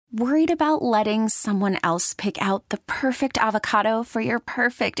Worried about letting someone else pick out the perfect avocado for your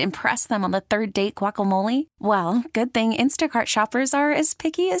perfect impress them on the third date guacamole? Well, good thing Instacart shoppers are as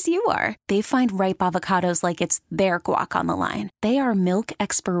picky as you are. They find ripe avocados like it's their guac on the line. They are milk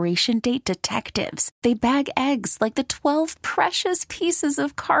expiration date detectives. They bag eggs like the 12 precious pieces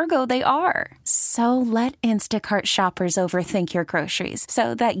of cargo they are. So let Instacart shoppers overthink your groceries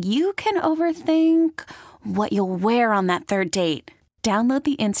so that you can overthink what you'll wear on that third date. Download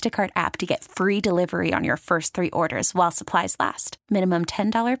the Instacart app to get free delivery on your first 3 orders while supplies last. Minimum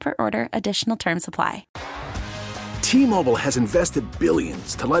 $10 per order. Additional terms apply. T-Mobile has invested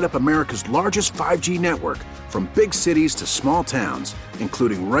billions to light up America's largest 5G network, from big cities to small towns,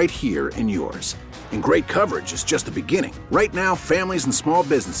 including right here in yours. And great coverage is just the beginning. Right now, families and small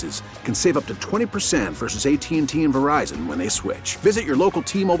businesses can save up to 20% versus AT&T and Verizon when they switch. Visit your local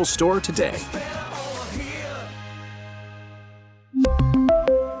T-Mobile store today.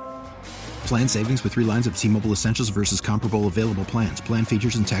 Plan savings with 3 lines of T-Mobile Essentials versus comparable available plans. Plan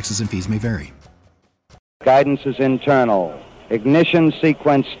features and taxes and fees may vary. Guidance is internal. Ignition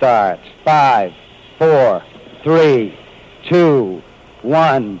sequence starts. 5, 4, 3, 2,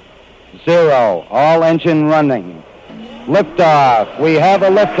 1, 0. All engine running. Liftoff. We have a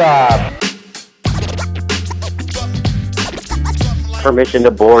liftoff. Permission to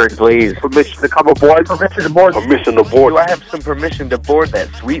board, please. Permission to come aboard. Permission to board. Permission to board. Do I have some permission to board that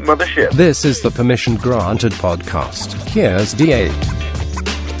sweet mothership? This is the Permission Granted podcast. Here's DA.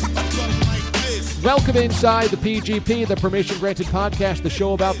 Welcome inside the PGP, the Permission Granted podcast, the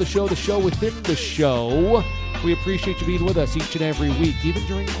show about the show within the show. We appreciate you being with us each and every week, even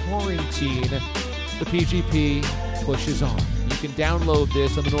during quarantine. The PGP pushes on. You can download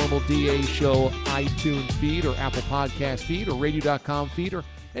this on the normal DA Show iTunes feed or Apple Podcast feed or radio.com feed or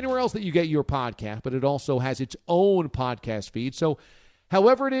anywhere else that you get your podcast, but it also has its own podcast feed. So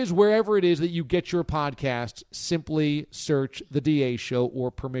however it is, wherever it is that you get your podcast, simply search the DA Show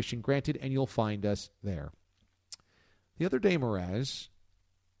or Permission Granted, and you'll find us there. The other day, Mraz,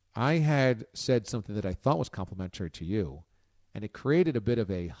 I had said something that I thought was complimentary to you, and it created a bit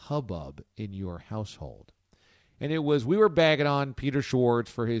of a hubbub in your household. And it was, we were bagging on Peter Schwartz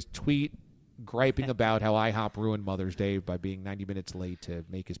for his tweet griping about how IHOP ruined Mother's Day by being 90 minutes late to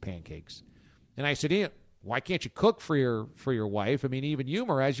make his pancakes. And I said, Ian, why can't you cook for your wife? I mean, even you,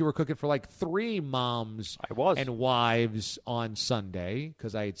 Mraz, you were cooking for like 3 moms and wives on Sunday,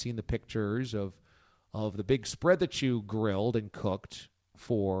 because I had seen the pictures of the big spread that you grilled and cooked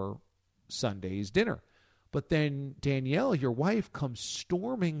for Sunday's dinner. But then Danielle, your wife, comes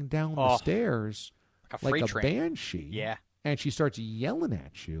storming down the stairs like a banshee. Yeah. And she starts yelling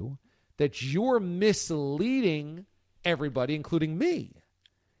at you that you're misleading everybody, including me.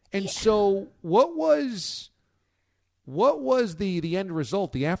 And so what was the end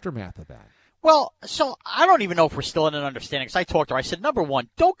result, the aftermath of that? Well, so I don't even know if we're still in an understanding, because I talked to her. I said, number one,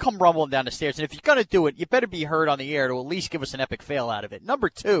 don't come rumbling down the stairs. And if you're going to do it, you better be heard on the air to at least give us an epic fail out of it. Number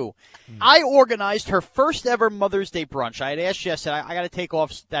two, I organized her first ever Mother's Day brunch. I had asked Jess, I got to take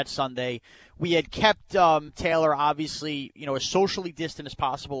off that Sunday. We had kept Taylor, obviously, as socially distant as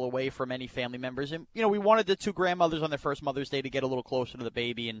possible away from any family members. And, we wanted the 2 grandmothers on their first Mother's Day to get a little closer to the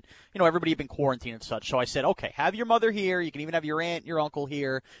baby. And, everybody had been quarantined and such. So I said, okay, have your mother here. You can even have your aunt and your uncle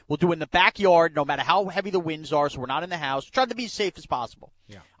here. We'll do it in the backyard, no matter how heavy the winds are, so we're not in the house. Try to be as safe as possible.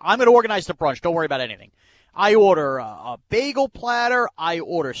 Yeah. I'm going to organize the brunch. Don't worry about anything. I order a bagel platter. I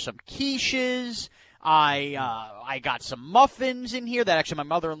order some quiches. I got some muffins in here that actually my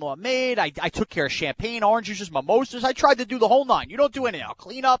mother-in-law made. I took care of champagne, orange juices, mimosas. I tried to do the whole 9. You don't do anything. I'll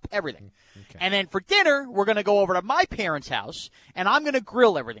clean up everything. Okay. And then for dinner, we're going to go over to my parents' house, and I'm going to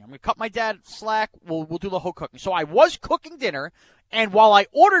grill everything. I'm going to cut my dad slack. We'll do the whole cooking. So I was cooking dinner, and while I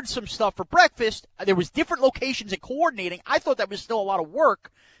ordered some stuff for breakfast, there was different locations and coordinating. I thought that was still a lot of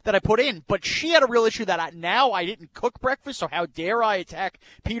work that I put in, but she had a real issue that now I didn't cook breakfast, so how dare I attack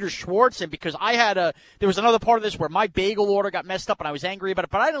Peter Schwartz? And because there was another part of this where my bagel order got messed up and I was angry about it,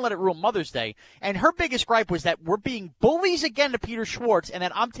 but I didn't let it ruin Mother's Day. And her biggest gripe was that we're being bullies again to Peter Schwartz, and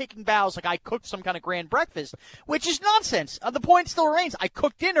that I'm taking bows like I cooked some kind of grand breakfast, which is nonsense. The point still remains. I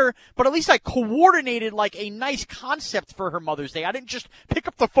cooked dinner, but at least I coordinated like a nice concept for her Mother's Day. I didn't just pick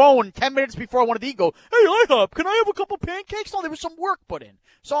up the phone 10 minutes before I wanted to eat, go, hey, IHOP, can I have a couple pancakes? No, there was some work put in.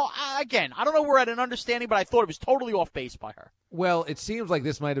 So, again, I don't know, we're at an understanding, but I thought it was totally off base by her. Well, it seems like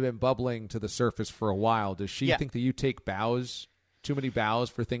this might have been bubbling to the surface for a while. Does she think that you take bows, too many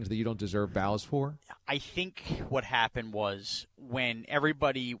bows for things that you don't deserve bows for? I think what happened was when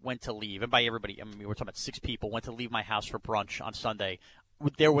everybody went to leave, and by everybody, I mean, we're talking about 6 people, went to leave my house for brunch on Sunday,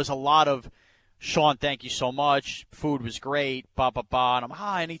 there was a lot of Sean, thank you so much. Food was great. Blah, blah, blah. And I'm,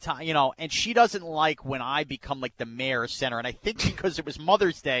 hi, anytime, And she doesn't like when I become like the mayor center. And I think because it was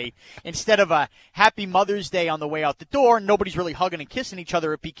Mother's Day, instead of a happy Mother's Day on the way out the door, nobody's really hugging and kissing each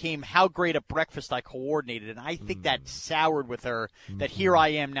other, it became how great a breakfast I coordinated. And I think that soured with her, that here I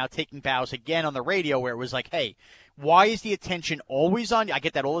am now taking bows again on the radio where it was like, hey, why is the attention always on you? I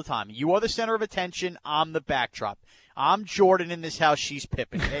get that all the time. You are the center of attention. I'm the backdrop. I'm Jordan in this house. She's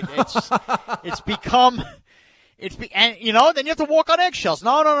Pippen. It's become, and then you have to walk on eggshells.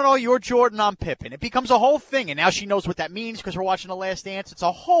 No. You're Jordan. I'm Pippen. It becomes a whole thing. And now she knows what that means because we're watching The Last Dance. It's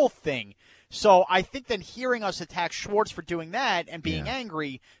a whole thing. So I think that hearing us attack Schwartz for doing that and being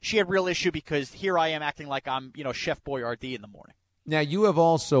angry, she had real issue because here I am acting like I'm, Chef Boyardee in the morning. Now, you have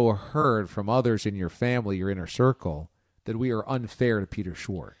also heard from others in your family, your inner circle, that we are unfair to Peter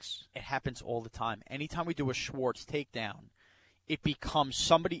Schwartz. It happens all the time. Anytime we do a Schwartz takedown, it becomes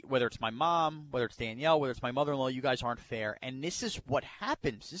somebody, whether it's my mom, whether it's Danielle, whether it's my mother-in-law, you guys aren't fair. And this is what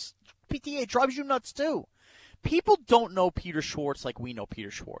happens. This PTA drives you nuts too. People don't know Peter Schwartz like we know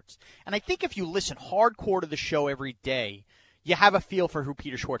Peter Schwartz. And I think if you listen hardcore to the show every day, you have a feel for who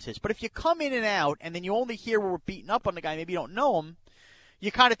Peter Schwartz is. But if you come in and out and then you only hear where we're beating up on the guy, maybe you don't know him,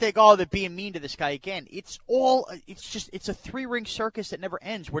 you kind of think, oh, they're being mean to this guy again. It's a three-ring circus that never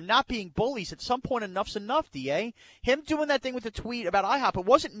ends. We're not being bullies. At some point, enough's enough, DA. Him doing that thing with the tweet about IHOP, it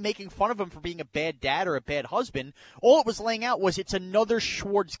wasn't making fun of him for being a bad dad or a bad husband. All it was laying out was it's another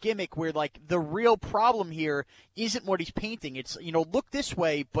Schwartz gimmick where, like, the real problem here isn't what he's painting. It's, look this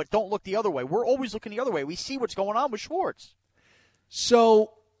way, but don't look the other way. We're always looking the other way. We see what's going on with Schwartz.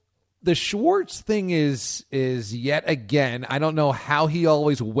 So the Schwartz thing is yet again, I don't know how he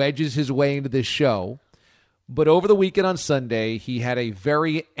always wedges his way into this show, but over the weekend on Sunday, he had a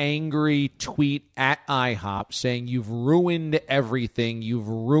very angry tweet at IHOP saying, you've ruined everything. You've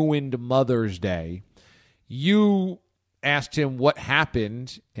ruined Mother's Day. You asked him what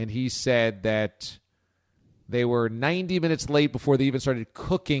happened, and he said that they were 90 minutes late before they even started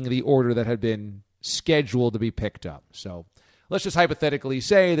cooking the order that had been scheduled to be picked up. So let's just hypothetically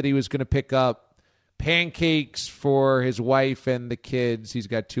say that he was going to pick up pancakes for his wife and the kids. He's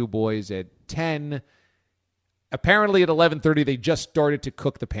got 2 boys at 10. Apparently at 11:30, they just started to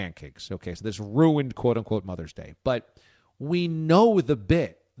cook the pancakes. Okay, so this ruined, quote-unquote, Mother's Day. But we know the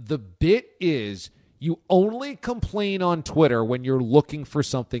bit. The bit is you only complain on Twitter when you're looking for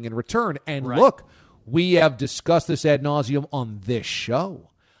something in return. And Look, we have discussed this ad nauseum on this show.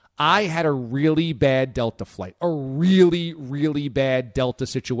 I had a really bad Delta flight, a really, really bad Delta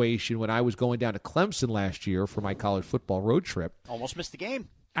situation when I was going down to Clemson last year for my college football road trip. Almost missed the game.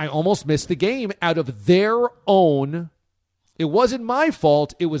 I almost missed the game out of their own. It wasn't my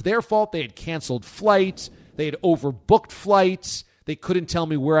fault. It was their fault. They had canceled flights. They had overbooked flights. They couldn't tell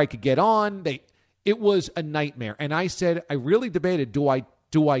me where I could get on. It was a nightmare. And I said, I really debated, do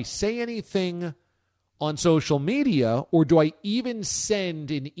I say anything on social media, or do I even send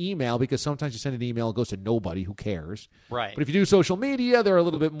an email? Because sometimes you send an email, it goes to nobody. Who cares? Right. But if you do social media, they're a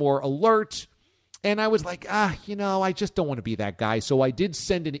little bit more alert. And I was like, I just don't want to be that guy. So I did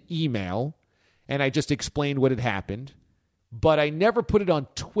send an email, and I just explained what had happened. But I never put it on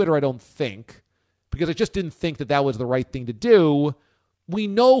Twitter, I don't think, because I just didn't think that was the right thing to do. We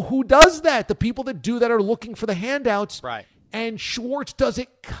know who does that. The people that do that are looking for the handouts. Right. And Schwartz does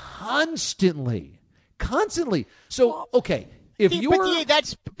it constantly. So, okay, if you're...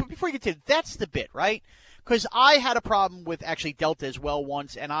 But before you get to that's the bit, right? Because I had a problem with actually Delta as well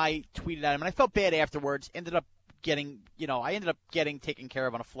once, and I tweeted at him, and I felt bad afterwards. Ended up getting taken care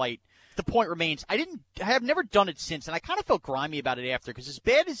of on a flight. The point remains, I have never done it since, and I kind of felt grimy about it after, because as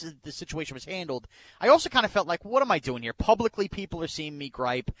bad as the situation was handled, I also kind of felt like, what am I doing here? Publicly, people are seeing me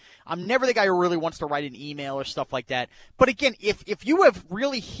gripe. I'm never the guy who really wants to write an email or stuff like that. But again, if you have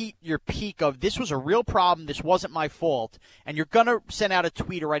really hit your peak of this was a real problem, this wasn't my fault, and you're going to send out a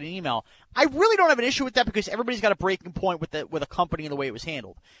tweet or write an email, I really don't have an issue with that, because everybody's got a breaking point with a company and the way it was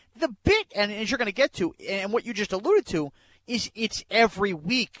handled. The bit, and as you're going to get to, and what you just alluded to, is it's every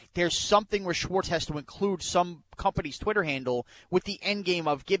week there's something where Schwartz has to include some company's Twitter handle with the end game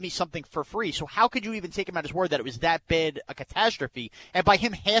of give me something for free. So how could you even take him at his word that it was that bad a catastrophe? And by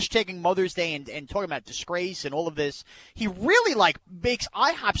him hashtagging Mother's Day and talking about disgrace and all of this, he really makes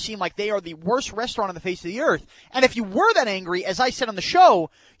IHOP seem like they are the worst restaurant on the face of the earth. And if you were that angry, as I said on the show,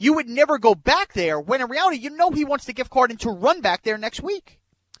 you would never go back there, when in reality he wants the gift card and to run back there next week.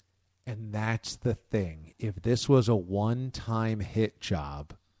 And that's the thing. If this was a one-time hit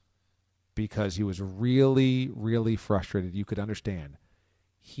job because he was really, really frustrated, you could understand.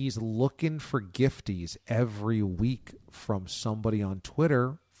 He's looking for gifties every week from somebody on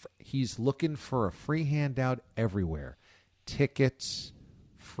Twitter He's looking for a free handout everywhere. Tickets,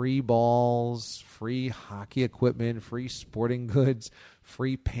 free balls, free hockey equipment, free sporting goods,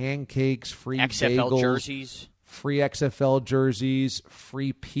 free pancakes, free XFL bagels, jerseys. Free XFL jerseys,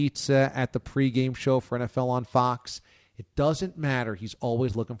 free pizza at the pregame show for NFL on Fox. It doesn't matter. He's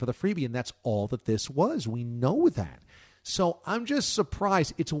always looking for the freebie, and that's all that this was. We know that. So I'm just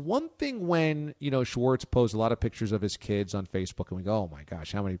surprised. It's one thing when, Schwartz posts a lot of pictures of his kids on Facebook, and we go, oh, my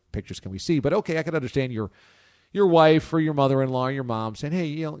gosh, how many pictures can we see? But, okay, I can understand your wife or your mother-in-law or your mom saying,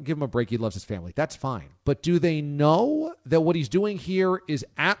 hey, give him a break. He loves his family. That's fine. But do they know that what he's doing here is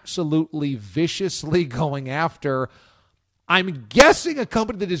absolutely viciously going after, I'm guessing, a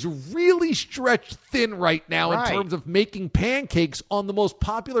company that is really stretched thin right now in terms of making pancakes on the most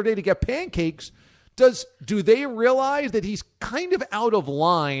popular day to get pancakes? Do they realize that he's kind of out of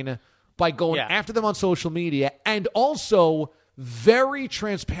line by going after them on social media and also very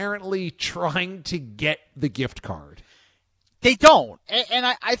transparently trying to get the gift card? They don't. And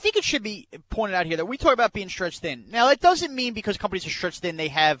I think it should be pointed out here that we talk about being stretched thin. Now, that doesn't mean because companies are stretched thin, they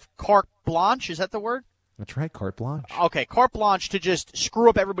have carte blanche. Is that the word? That's right, carte blanche. Okay, carte blanche to just screw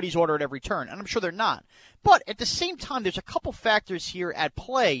up everybody's order at every turn. And I'm sure they're not. But at the same time, there's a couple factors here at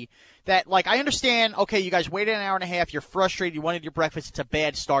play that, I understand, okay, you guys waited an hour and a half, you're frustrated, you wanted your breakfast, it's a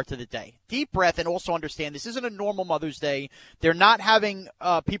bad start to the day. Deep breath, and also understand this isn't a normal Mother's Day. They're not having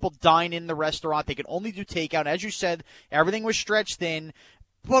people dine in the restaurant. They can only do takeout. As you said, everything was stretched thin.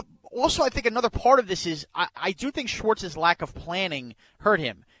 But also, I think another part of this is I do think Schwartz's lack of planning hurt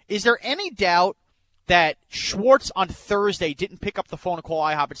him. Is there any doubt that Schwartz on Thursday didn't pick up the phone and call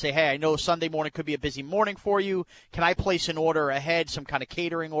IHOP and say, hey, I know Sunday morning could be a busy morning for you. Can I place an order ahead, some kind of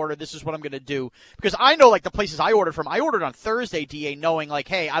catering order? This is what I'm going to do. Because I know, the places I ordered from, I ordered on Thursday, DA, knowing,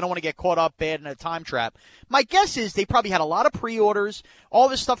 hey, I don't want to get caught up bad in a time trap. My guess is they probably had a lot of pre-orders, all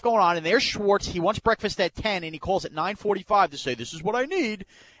this stuff going on, and there's Schwartz. He wants breakfast at 10, and he calls at 9:45 to say, this is what I need.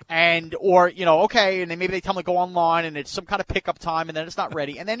 Okay, and then maybe they tell him to go online, and it's some kind of pickup time, and then it's not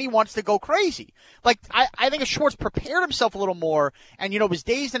ready, and then he wants to go crazy. I think if Schwartz prepared himself a little more and, was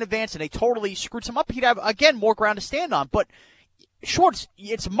dazed in advance and they totally screwed him up, he'd have, again, more ground to stand on. But Schwartz,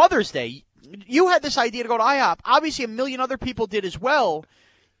 it's Mother's Day. You had this idea to go to IHOP. Obviously, a million other people did as well.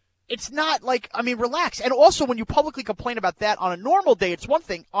 It's not relax. And also, when you publicly complain about that on a normal day, it's one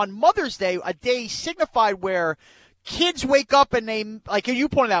thing. On Mother's Day, a day signified where kids wake up and they, like you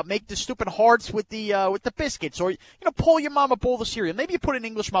pointed out, make the stupid hearts with the biscuits, or pull your mom a bowl of cereal. Maybe you put an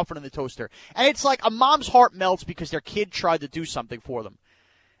English muffin in the toaster, and it's like a mom's heart melts because their kid tried to do something for them.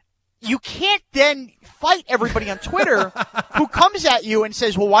 You can't then fight everybody on Twitter who comes at you and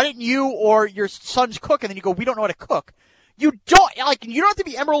says, "Well, why didn't you or your sons cook?" And then you go, "We don't know how to cook." You don't have to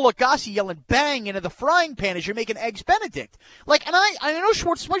be Emeril Lagasse yelling bang into the frying pan as you're making eggs Benedict. And I know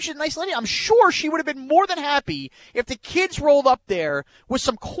Schwartz is a nice lady. I'm sure she would have been more than happy if the kids rolled up there with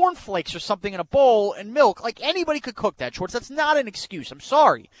some cornflakes or something in a bowl and milk. Anybody could cook that, Schwartz. That's not an excuse. I'm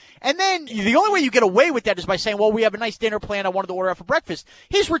sorry. And then the only way you get away with that is by saying, well, we have a nice dinner plan. I wanted to order out for breakfast.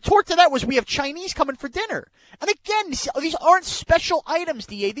 His retort to that was, we have Chinese coming for dinner. And again, these aren't special items,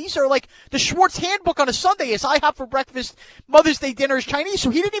 DA. These are the Schwartz handbook on a Sunday is IHOP for breakfast, Mother's Day dinner is Chinese, so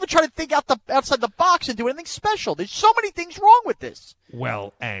he didn't even try to think outside the box and do anything special. There's so many things wrong with this.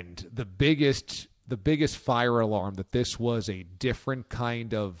 Well, and the biggest fire alarm that this was a different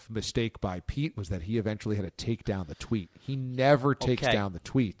kind of mistake by Pete was that he eventually had to take down the tweet. He never takes down the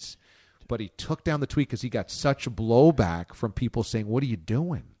tweets, but he took down the tweet because he got such blowback from people saying, what are you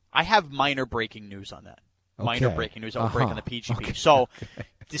doing? I have minor breaking news on that. Minor breaking news. I'll break on the PGP. Okay. So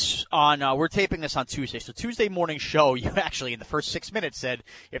this we're taping this on Tuesday. So Tuesday morning show, you actually in the first 6 minutes said,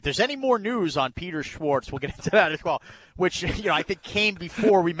 if there's any more news on Peter Schwartz, we'll get into that as well, which I think came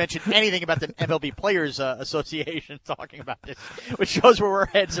before we mentioned anything about the MLB Players Association talking about this, which shows where our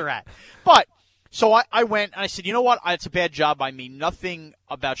heads are at. But so I went and I said, you know what? It's a bad job by me. Nothing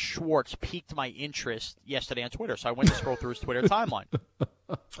about Schwartz piqued my interest yesterday on Twitter. So I went to scroll through his Twitter timeline.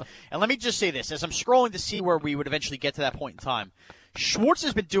 And let me just say this. As I'm scrolling to see where we would eventually get to that point in time, Schwartz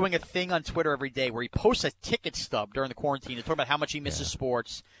has been doing a thing on Twitter every day where he posts a ticket stub during the quarantine to talk about how much he misses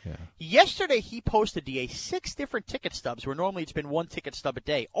sports. Yeah. Yesterday, he posted 6 different ticket stubs where normally it's been 1 ticket stub a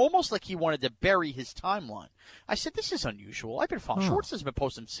day, almost like he wanted to bury his timeline. I said, this is unusual. I've been following. Schwartz has been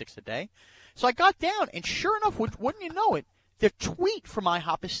posting 6 a day. So I got down, and sure enough, wouldn't you know it, the tweet from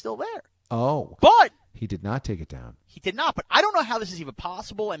IHOP is still there. Oh. But he did not take it down. He did not, but I don't know how this is even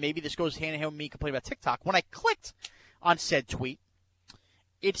possible, and maybe this goes hand in hand with me complaining about TikTok. When I clicked on said tweet,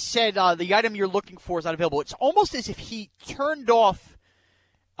 it said the item you're looking for is not available. It's almost as if he turned off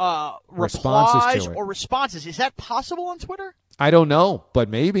replies or responses. Is that possible on Twitter? I don't know, but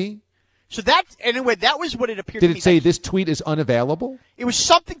maybe. So that was what it appeared to me. Did it say this tweet is unavailable? It was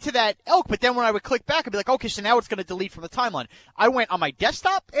something to that ilk, but then when I would click back, I'd be like, okay, so now it's going to delete from the timeline. I went on my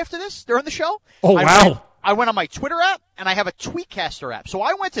desktop after this, during the show. Oh, wow. I went on my Twitter app, and I have a Tweetcaster app. So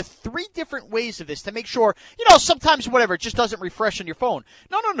I went to 3 different ways of this to make sure, sometimes whatever, it just doesn't refresh on your phone.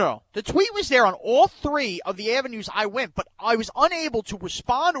 No. The tweet was there on all 3 of the avenues I went, but I was unable to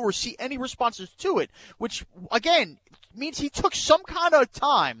respond or see any responses to it, which, again, means he took some kind of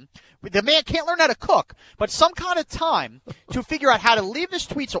time. The man can't learn how to cook, but some kind of time to figure out how to leave this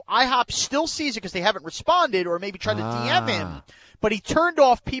tweet so IHOP still sees it because they haven't responded or maybe tried to DM him. But he turned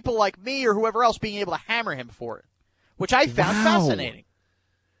off people like me or whoever else being able to hammer him for it, which I found fascinating.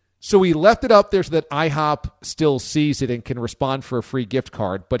 So he left it up there so that IHOP still sees it and can respond for a free gift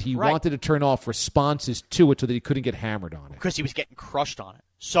card, but he wanted to turn off responses to it so that he couldn't get hammered on it. Because he was getting crushed on it.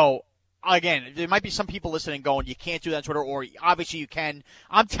 So, again, there might be some people listening going, you can't do that on Twitter, or obviously you can.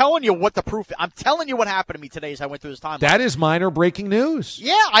 I'm telling you what the proof is. I'm telling you what happened to me today as I went through this timeline. That is minor breaking news.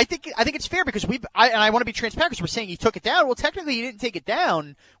 Yeah, I think it's fair because I want to be transparent because we're saying he took it down. Well, technically he didn't take it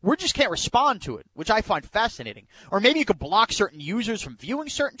down. We just can't respond to it, which I find fascinating. Or maybe you could block certain users from viewing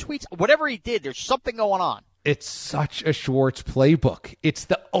certain tweets. Whatever he did, there's something going on. It's such a Schwartz playbook. It's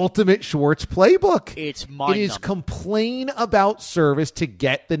the ultimate Schwartz playbook. It's mind-numbing. It is complain about service to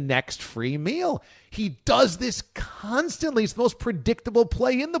get the next free meal. He does this constantly. It's the most predictable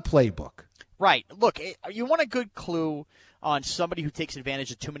play in the playbook. Right. Look, you want a good clue on somebody who takes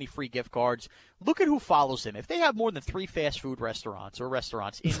advantage of too many free gift cards. Look at who follows him. If they have more than 3 fast food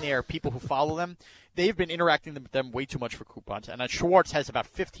restaurants in there, people who follow them, they've been interacting with them way too much for coupons. And Schwartz has about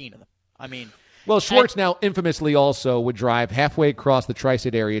 15 of them. I mean... Well, Schwartz now infamously also would drive halfway across the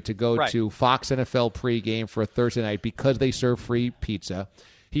tri-state area to go to Fox NFL pregame for a Thursday night because they serve free pizza.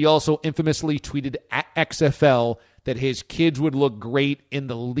 He also infamously tweeted at XFL that his kids would look great in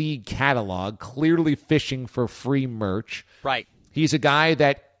the league catalog, clearly fishing for free merch. Right. He's a guy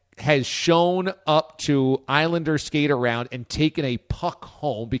that has shown up to Islander skate-around and taken a puck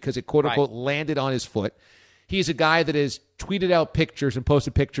home because it, quote-unquote, landed on his foot. He's a guy that has tweeted out pictures and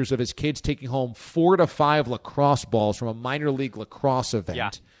posted pictures of his kids taking home 4 to 5 lacrosse balls from a minor league lacrosse event.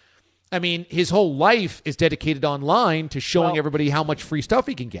 Yeah. I mean, his whole life is dedicated online to showing everybody how much free stuff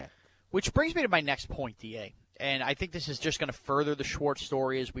he can get. Which brings me to my next point, DA. And I think this is just going to further the Schwartz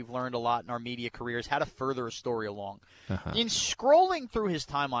story, as we've learned a lot in our media careers, how to further a story along. In scrolling through his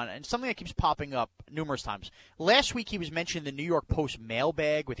timeline, and something that keeps popping up numerous times, last week he was mentioning the New York Post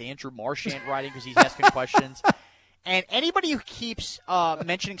mailbag with Andrew Marchand writing because he's asking questions. And anybody who keeps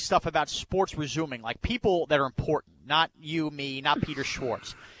mentioning stuff about sports resuming, like people that are important, not you, me, not Peter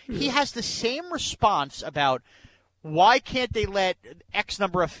Schwartz, he has the same response about why can't they let X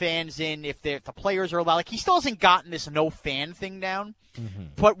number of fans in if the players are allowed? Like, he still hasn't gotten this no fan thing down.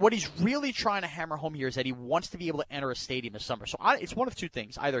 But what he's really trying to hammer home here is that he wants to be able to enter a stadium this summer. So it's one of 2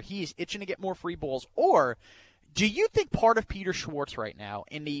 things. Either he's itching to get more free balls, or do you think part of Peter Schwartz right now,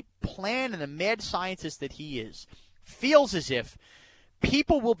 in the plan and the mad scientist that he is, feels as if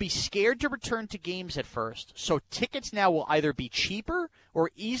people will be scared to return to games at first, so tickets now will either be cheaper or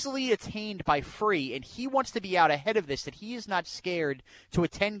easily attained by free, and he wants to be out ahead of this, that he is not scared to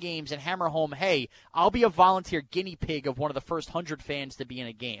attend games and hammer home, hey, I'll be a volunteer guinea pig of one of the first 100 fans to be in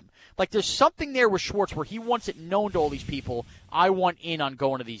a game. Like, there's something there with Schwartz where he wants it known to all these people, I want in on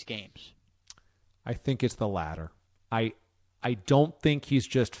going to these games. I think it's the latter. I don't think he's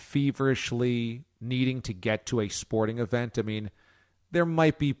just feverishly needing to get to a sporting event. I mean, there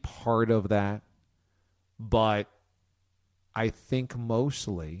might be part of that, but I think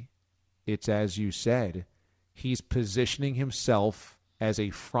mostly it's, as you said, he's positioning himself as a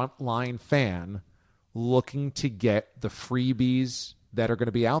frontline fan looking to get the freebies that are going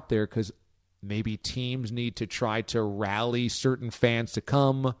to be out there because maybe teams need to try to rally certain fans to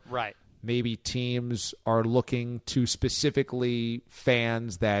come. Right. Maybe teams are looking to specifically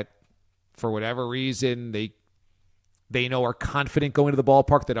fans that, for whatever reason, they know are confident going to the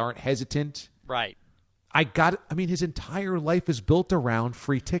ballpark, that aren't hesitant. Right. His entire life is built around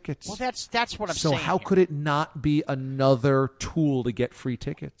free tickets. Well, that's what I'm saying. So how could it not be another tool to get free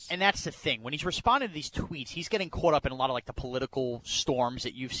tickets? And that's the thing. When he's responding to these tweets, he's getting caught up in a lot of like the political storms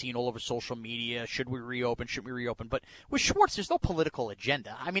that you've seen all over social media. Should we reopen? Should we reopen? But with Schwartz, there's no political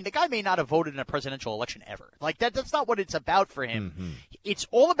agenda. I mean, the guy may not have voted in a presidential election ever. Like that's not what it's about for him. It's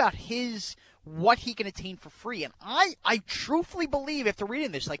all about what he can attain for free. And I truthfully believe, after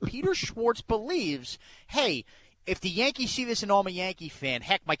reading this, like Peter Schwartz believes, hey, if the Yankees see this and I'm a Yankee fan,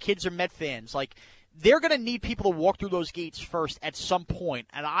 heck, my kids are Met fans, like they're going to need people to walk through those gates first at some point,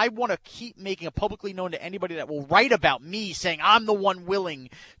 and I want to keep making it publicly known to anybody that will write about me saying I'm the one willing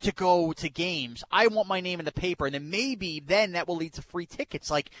to go to games. I want my name in the paper, and then maybe then that will lead to free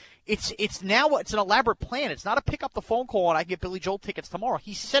tickets. Like, it's an elaborate plan. It's not a pick up the phone call and I get Billy Joel tickets tomorrow.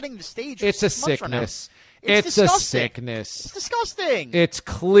 He's setting the stage. It's a sickness. It's a sickness. It's disgusting. It's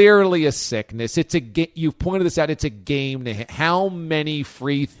clearly a sickness. You've pointed this out. It's a game to him. How many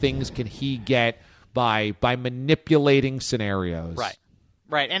free things can he get by manipulating scenarios?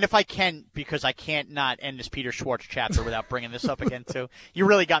 Right. And if I can, because I can't not end this Peter Schwartz chapter without bringing this up again too. You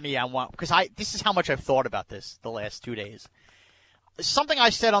really got me on one, because this is how much I've thought about this the last 2 days. Something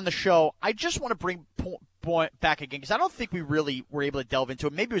I said on the show, I just want to bring point back again, because I don't think we really were able to delve into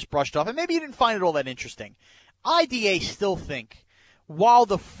it. Maybe it was brushed off, and maybe you didn't find it all that interesting. IDA still think, while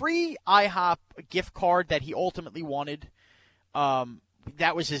the free IHOP gift card that he ultimately wanted,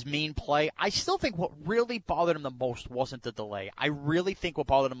 that was his main play, I still think what really bothered him the most wasn't the delay. I really think what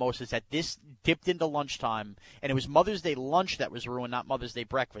bothered him most is that this dipped into lunchtime, and it was Mother's Day lunch that was ruined, not Mother's Day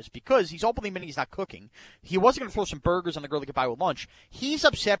breakfast, because he's openly admitting he's not cooking. He wasn't going to throw some burgers on the girl to get by with lunch. He's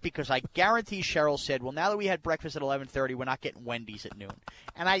upset because I guarantee Cheryl said, well, now that we had breakfast at 11:30, we're not getting Wendy's at noon.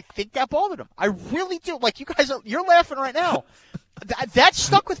 And I think that bothered him. I really do. Like, you guys, you're laughing right now. That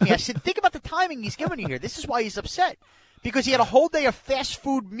stuck with me. I said, think about the timing he's giving you here. This is why he's upset. Because he had a whole day of fast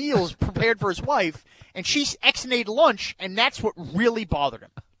food meals prepared for his wife, and she ate lunch, and that's what really bothered him.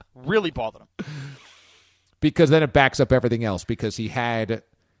 Really bothered him. Because then it backs up everything else. Because he had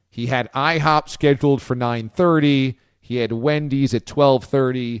IHOP scheduled for 9:30, he had Wendy's at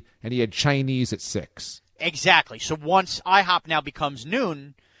 12:30, and he had Chinese at 6. Exactly. So once IHOP now becomes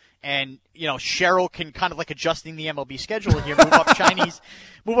noon, and Cheryl can kind of like adjusting the MLB schedule here, move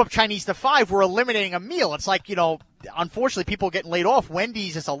up Chinese to 5. We're eliminating a meal. It's like, unfortunately, people getting laid off.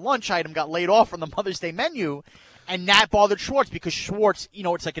 Wendy's as a lunch item got laid off from the Mother's Day menu, and that bothered Schwartz because Schwartz,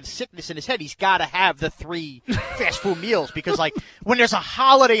 it's like a sickness in his head. He's got to have the 3 fast food meals because, like, when there's a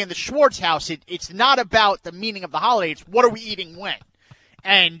holiday in the Schwartz house, it's not about the meaning of the holiday. It's what are we eating when.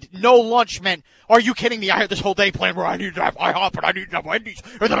 And no lunch meant, are you kidding me? I had this whole day planned where I need to have IHOP and I need to have Wendy's,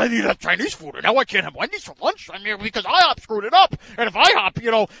 and then I need to have Chinese food, and now I can't have Wendy's for lunch. I mean, because IHOP screwed it up. And if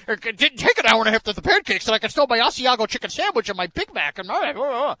IHOP, it didn't take an hour and a half to the pancakes, then I can still my Asiago chicken sandwich and my Big Mac. And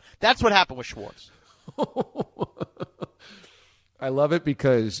that's what happened with Schwartz. I love it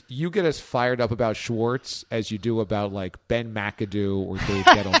because you get as fired up about Schwartz as you do about, like, Ben McAdoo or Dave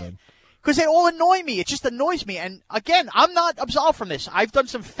Gettleman. Because they all annoy me. It just annoys me. And, again, I'm not absolved from this. I've done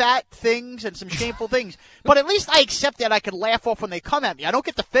some fat things and some shameful things. But at least I accept that I can laugh off when they come at me. I don't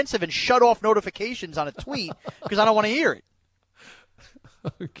get defensive and shut off notifications on a tweet because I don't want to hear it.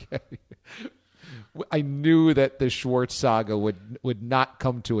 Okay. I knew that the Schwartz saga would not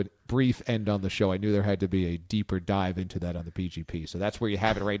come to a brief end on the show. I knew there had to be a deeper dive into that on the PGP. So that's where you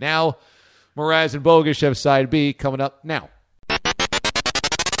have it right now. Mraz and Bogusch have Side B coming up now.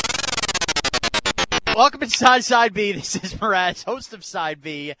 Welcome inside Side B. This is Mraz, host of Side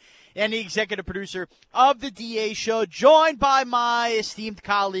B, and the executive producer of the DA Show, joined by my esteemed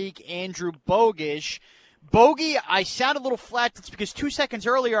colleague, Andrew Bogusch. Bogey, I sound a little flat. It's because 2 seconds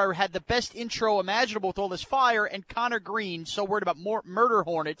earlier I had the best intro imaginable with all this fire, and Connor Green, so worried about more murder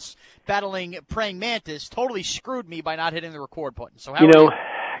hornets battling praying mantis, totally screwed me by not hitting the record button. So how are you?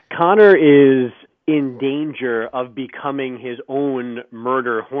 Connor is in danger of becoming his own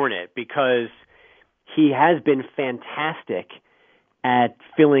murder hornet because he has been fantastic at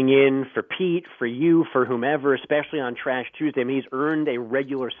filling in for Pete, for you, for whomever, especially on Trash Tuesday. I mean, he's earned a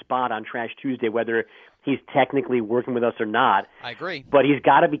regular spot on Trash Tuesday, whether he's technically working with us or not. I agree. But he's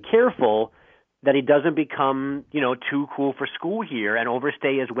got to be careful that he doesn't become, too cool for school here and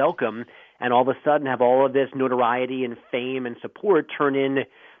overstay his welcome and all of a sudden have all of this notoriety and fame and support turn into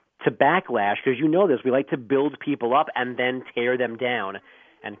backlash. Because you know this, we like to build people up and then tear them down.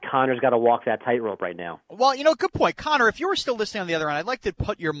 And Connor's got to walk that tightrope right now. Well, good point. Connor, if you were still listening on the other end, I'd like to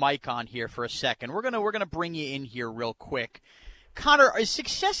put your mic on here for a second. We're gonna bring you in here real quick. Connor, is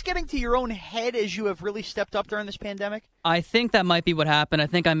success getting to your own head as you have really stepped up during this pandemic? I think that might be what happened. I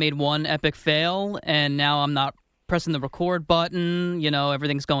think I made one epic fail, and now I'm not pressing the record button.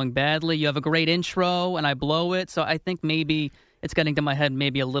 Everything's going badly. You have a great intro, and I blow it. So I think maybe it's getting to my head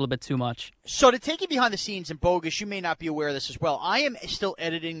maybe a little bit too much. So to take you behind the scenes, and Bogus, you may not be aware of this as well, I am still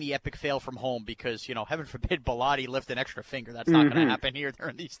editing the Epic Fail from home because, heaven forbid Bilotti lift an extra finger. That's not going to happen here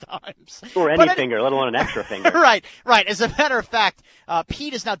during these times. Or any finger, let alone an extra finger. Right. As a matter of fact,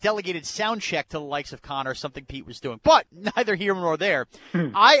 Pete has now delegated sound check to the likes of Connor, something Pete was doing. But neither here nor there.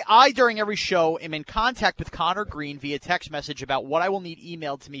 I, during every show, am in contact with Connor Green via text message about what I will need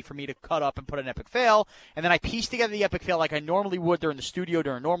emailed to me for me to cut up and put an Epic Fail. And then I piece together the Epic Fail like I normally would during the studio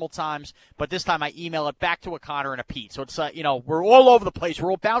during normal times. But this time I email it back to a Connor and a Pete. So it's, we're all over the place.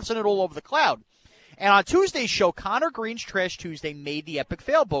 We're all bouncing it all over the cloud. And on Tuesday's show, Connor Green's Trash Tuesday made the Epic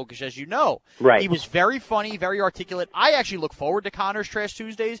Fail, Bogus, as you know. Right. He was very funny, very articulate. I actually look forward to Connor's Trash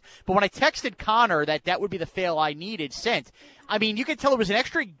Tuesdays. But when I texted Connor that would be the fail I needed sent, I mean, you could tell it was an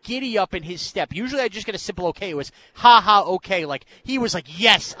extra giddy up in his step. Usually I just get a simple okay. It was ha okay. Like, he was like,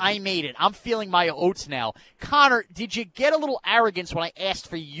 yes, I made it. I'm feeling my oats now. Connor, did you get a little arrogance when I asked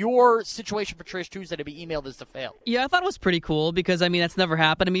for your situation for Trash Tuesday to be emailed as the fail? Yeah, I thought it was pretty cool because, I mean, that's never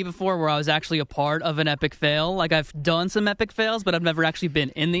happened to me before where I was actually a part of an Epic Fail. Like, I've done some Epic Fails, but I've never actually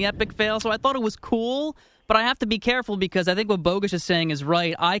been in the Epic Fail, so I thought it was cool. But I have to be careful because I think what Bogus is saying is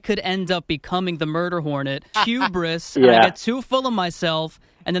right. I could end up becoming the murder hornet, hubris, and I get too full of myself,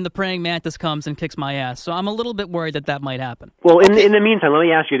 and then the praying mantis comes and kicks my ass. So I'm a little bit worried that might happen. Well, in the meantime, let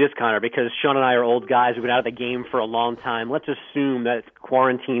me ask you this, Connor, because Sean and I are old guys. We've been out of the game for a long time. Let's assume that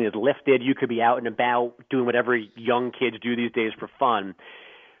quarantine is lifted. You could be out and about doing whatever young kids do these days for fun.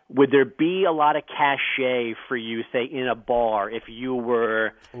 Would there be a lot of cachet for you, say, in a bar if you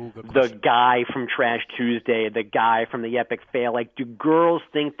were the guy from Trash Tuesday, the guy from the Epic Fail? Like, do girls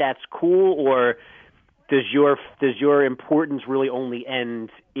think that's cool, or does your importance really only end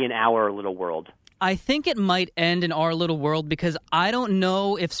in our little world? I think it might end in our little world because I don't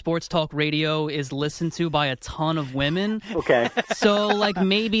know if sports talk radio is listened to by a ton of women. Okay. So, like,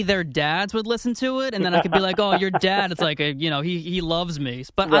 maybe their dads would listen to it, and then I could be like, oh, your dad, it's like, he loves me.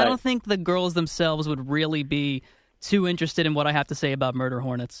 But right. I don't think the girls themselves would really be too interested in what I have to say about murder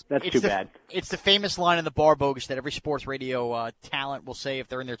hornets. That's too bad. It's the famous line in the bar, Bogus, that every sports radio talent will say if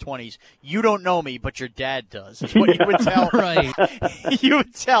they're in their 20s, you don't know me, but your dad does. That's what you would tell. Right. You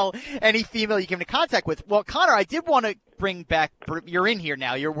would tell any female you came into contact with. Well, Connor, I did want to bring back, you're in here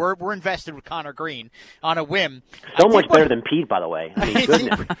now. We're invested with Connor Green on a whim. So much better than Pete, by the way. I mean,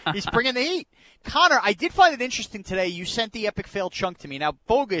 goodness. He's bringing the heat. Connor, I did find it interesting today. You sent the Epic Fail chunk to me. Now,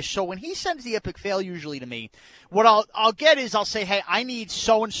 Bogus, so when he sends the Epic Fail usually to me, what I'll get is I'll say, hey, I need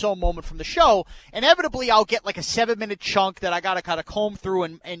so-and-so moment from the show. Inevitably, I'll get like a 7-minute chunk that I got to kind of comb through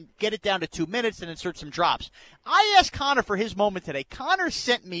and get it down to 2 minutes and insert some drops. I asked Connor for his moment today. Connor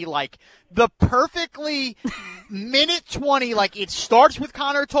sent me like the perfectly minute 20, like it starts with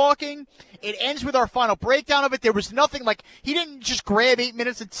Connor talking, it ends with our final breakdown of it. There was nothing like, he didn't just grab 8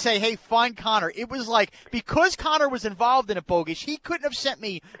 minutes and say, hey, find Connor. It was like, because Connor was involved in it, Bogus, he couldn't have sent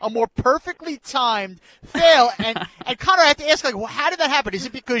me a more perfectly timed fail. And Connor, I had to ask, like, well, how did that happen? Is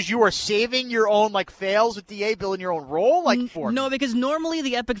it because you are saving your own, like, fails with DA, building your own role? No, because normally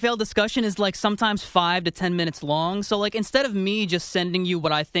the Epic Fail discussion is, like, sometimes 5 to 10 minutes long. So, like, instead of me just sending you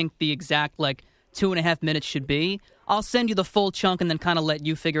what I think the exact, like, 2.5 minutes should be, I'll send you the full chunk and then kind of let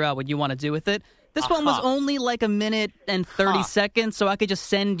you figure out what you want to do with it. This one was only like 1 minute and 30 seconds, so I could just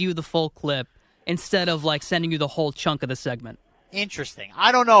send you the full clip instead of, like, sending you the whole chunk of the segment. Interesting.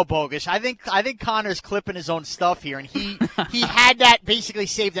 I don't know, Bogus. I think Connor's clipping his own stuff here, and he had that basically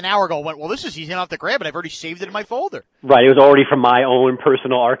saved an hour ago. Went, well, this is easy enough to grab, and I've already saved it in my folder. Right. It was already from my own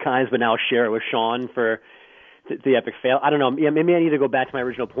personal archives, but now I'll share it with Sean for the Epic Fail. I don't know. Yeah, maybe I need to go back to my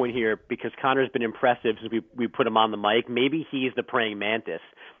original point here because Connor's been impressive since we put him on the mic. Maybe he's the praying mantis.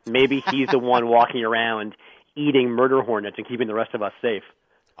 Maybe he's the one walking around eating murder hornets and keeping the rest of us safe.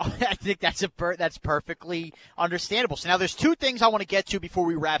 Oh, I think that's perfectly understandable. So now there's 2 things I want to get to before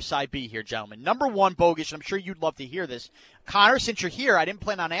we wrap side B here, gentlemen. Number 1, Bogus, and I'm sure you'd love to hear this. Connor, since you're here, I didn't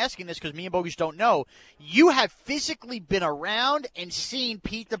plan on asking this because me and Bogus don't know. You have physically been around and seen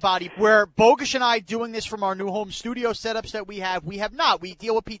Pete the Body, where Bogus and I doing this from our new home studio setups that we have not. We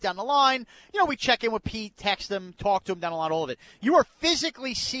deal with Pete down the line. We check in with Pete, text him, talk to him down the line, all of it. You are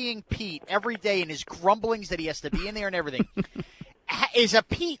physically seeing Pete every day in his grumblings that he has to be in there and everything. Is a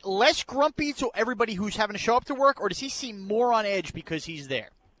Pete less grumpy to everybody who's having to show up to work, or does he seem more on edge because he's there?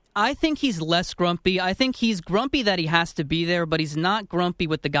 I think he's less grumpy. I think he's grumpy that he has to be there, but he's not grumpy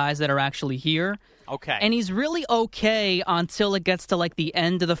with the guys that are actually here. Okay. And he's really okay until it gets to, like, the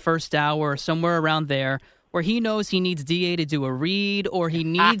end of the first hour or somewhere around there where he knows he needs DA to do a read or he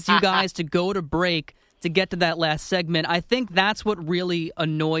needs you guys to go to break to get to that last segment. I think that's what really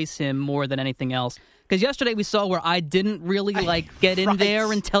annoys him more than anything else. Because yesterday we saw where I didn't really get in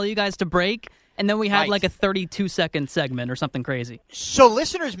there and tell you guys to break. And then we had like a 32-second segment or something crazy. So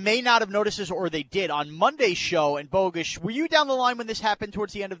listeners may not have noticed this, or they did. On Monday's show, and Bogusch, were you down the line when this happened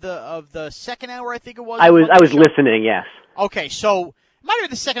towards the end of the second hour, I think it was? I was listening, yes. Okay, so it might have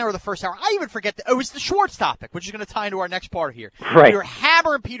been the second hour or the first hour. I even forget. It was the Schwartz topic, which is going to tie into our next part here. Right. We were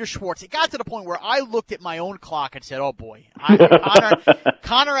hammering Peter Schwartz. It got to the point where I looked at my own clock and said, oh, boy.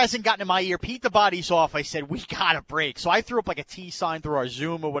 Connor hasn't gotten in my ear. Pete the body's off. I said, we got to break. So I threw up like a T sign through our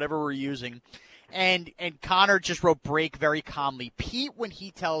Zoom or whatever we're using. And Connor just wrote break very calmly. Pete, when he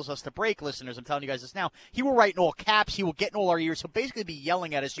tells us to break, listeners, I'm telling you guys this now, he will write in all caps. He will get in all our ears. He'll basically be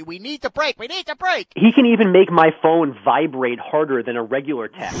yelling at us, we need to break. We need to break. He can even make my phone vibrate harder than a regular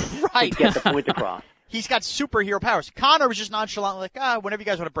text right. to get the point across. He's got superhero powers. Connor was just nonchalant, like, whenever you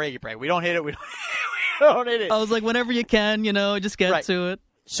guys want to break, you break. We don't hit it. We don't hit it. I was like, whenever you can, just get to it.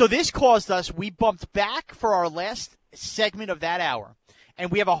 So this caused us, we bumped back for our last segment of that hour. And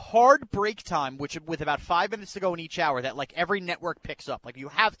we have a hard break time, which with about 5 minutes to go in each hour, that like every network picks up. Like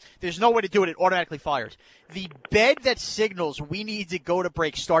there's no way to do it. It automatically fires. The bed that signals we need to go to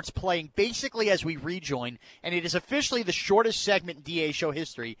break starts playing basically as we rejoin, and it is officially the shortest segment in DA show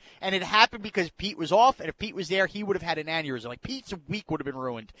history. And it happened because Pete was off, and if Pete was there, he would have had an aneurysm. Like Pete's week would have been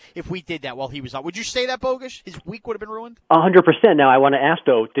ruined if we did that while he was on. Would you say that, Bogusch? His week would have been ruined? 100%. Now, I want to ask,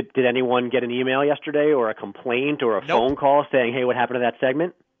 though, did anyone get an email yesterday or a complaint or a phone call saying, hey, what happened to that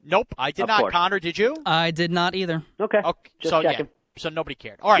segment? Nope, I did not. Course. Connor, did you? I did not either. Okay. So checking. So nobody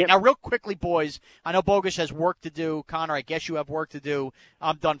cared. All right, Now real quickly, boys, I know Bogusch has work to do. Connor, I guess you have work to do.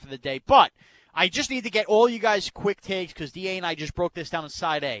 I'm done for the day. But I just need to get all you guys quick takes because DA and I just broke this down on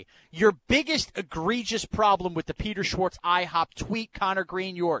side A. Your biggest egregious problem with the Peter Schwartz IHOP tweet, Connor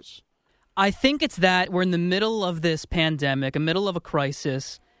Green, yours? I think it's that we're in the middle of this pandemic, a middle of a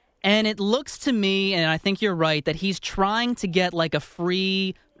crisis, and it looks to me, and I think you're right, that he's trying to get like a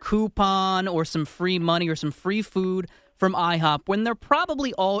free coupon or some free money or some free food from IHOP when they're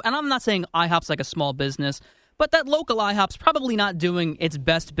probably all, and I'm not saying IHOP's like a small business, but that local IHOP's probably not doing its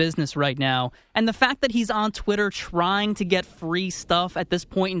best business right now. And the fact that he's on Twitter trying to get free stuff at this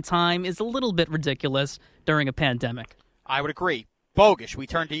point in time is a little bit ridiculous during a pandemic. I would agree. Bogusch, we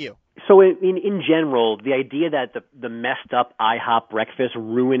turn to you. So in general, the idea that the messed up IHOP breakfast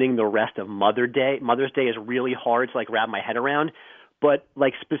ruining the rest of Mother's Day is really hard to like wrap my head around. But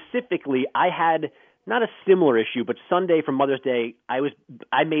like specifically, I had not a similar issue, but Sunday for Mother's Day, I was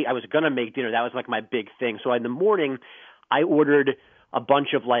gonna make dinner. That was like my big thing. So in the morning, I ordered a bunch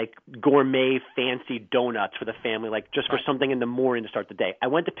of like gourmet fancy donuts for the family, like just for something in the morning to start the day. I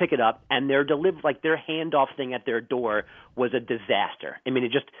went to pick it up, and their handoff thing at their door was a disaster. I mean,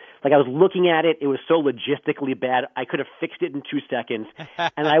 it just like I was looking at it, it was so logistically bad. I could have fixed it in 2 seconds,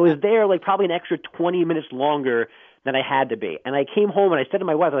 and I was there like probably an extra 20 minutes longer than I had to be. And I came home and I said to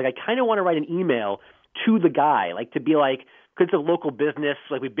my wife, like, I kind of want to write an email to the guy, like to be like, because it's a local business,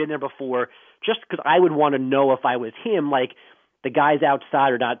 like we've been there before, just because I would want to know if I was him, like the guys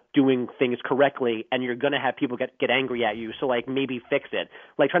outside are not doing things correctly and you're going to have people get angry at you. So like maybe fix it,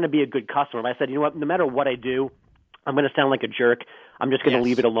 like trying to be a good customer. But I said, you know what, no matter what I do, I'm going to sound like a jerk. I'm just going to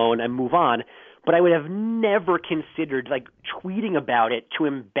leave it alone and move on. But I would have never considered like tweeting about it to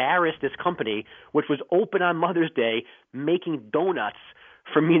embarrass this company, which was open on Mother's Day, making donuts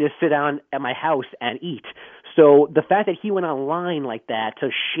for me to sit down at my house and eat. So the fact that he went online like that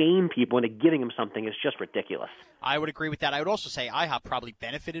to shame people into giving him something is just ridiculous. I would agree with that. I would also say IHOP probably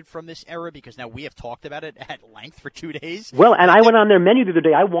benefited from this era because now we have talked about it at length for 2 days. Well, and I went on their menu the other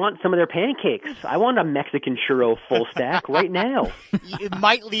day. I want some of their pancakes. I want a Mexican churro full stack right now. It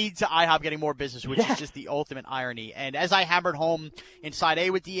might lead to IHOP getting more business, which is just the ultimate irony. And as I hammered home inside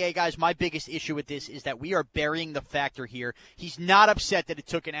A with DA, guys, my biggest issue with this is that we are burying the factor here. He's not upset that it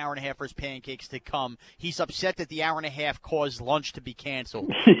took an hour and a half for his pancakes to come. He's upset that the hour and a half caused lunch to be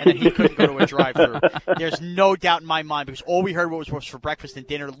canceled and that he couldn't go to a drive-thru. There's no doubt in my mind because all we heard was for breakfast and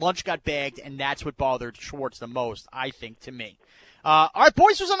dinner. Lunch got bagged, and that's what bothered Schwartz the most, I think, to me. All right,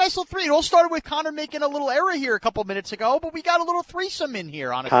 boys, it was a nice little three. It all started with Connor making a little error here a couple minutes ago, but we got a little threesome in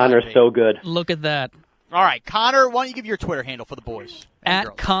here on a Connor's Saturday. so good. Look at that. All right, Connor, why don't you give your Twitter handle for the boys?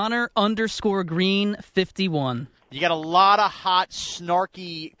 At Connor_Green51. You got a lot of hot,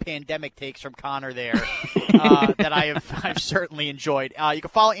 snarky pandemic takes from Connor there that I've certainly enjoyed. You can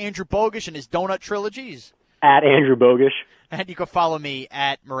follow Andrew Bogusch and his Donut Trilogies. At Andrew Bogusch. And you can follow me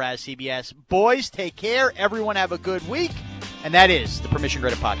at Mraz CBS. Boys, take care. Everyone have a good week. And that is the Permission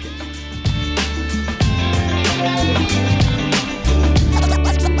Granted Podcast.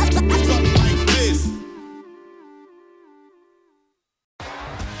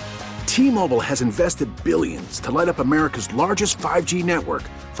 T-Mobile has invested billions to light up America's largest 5G network,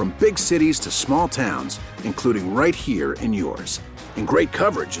 from big cities to small towns, including right here in yours. And great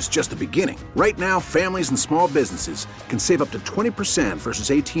coverage is just the beginning. Right now, families and small businesses can save up to 20%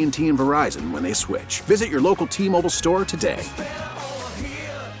 versus AT&T and Verizon when they switch. Visit your local T-Mobile store today.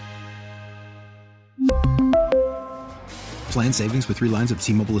 Plan savings with 3 lines of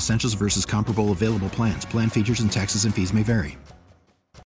T-Mobile Essentials versus comparable available plans. Plan features and taxes and fees may vary.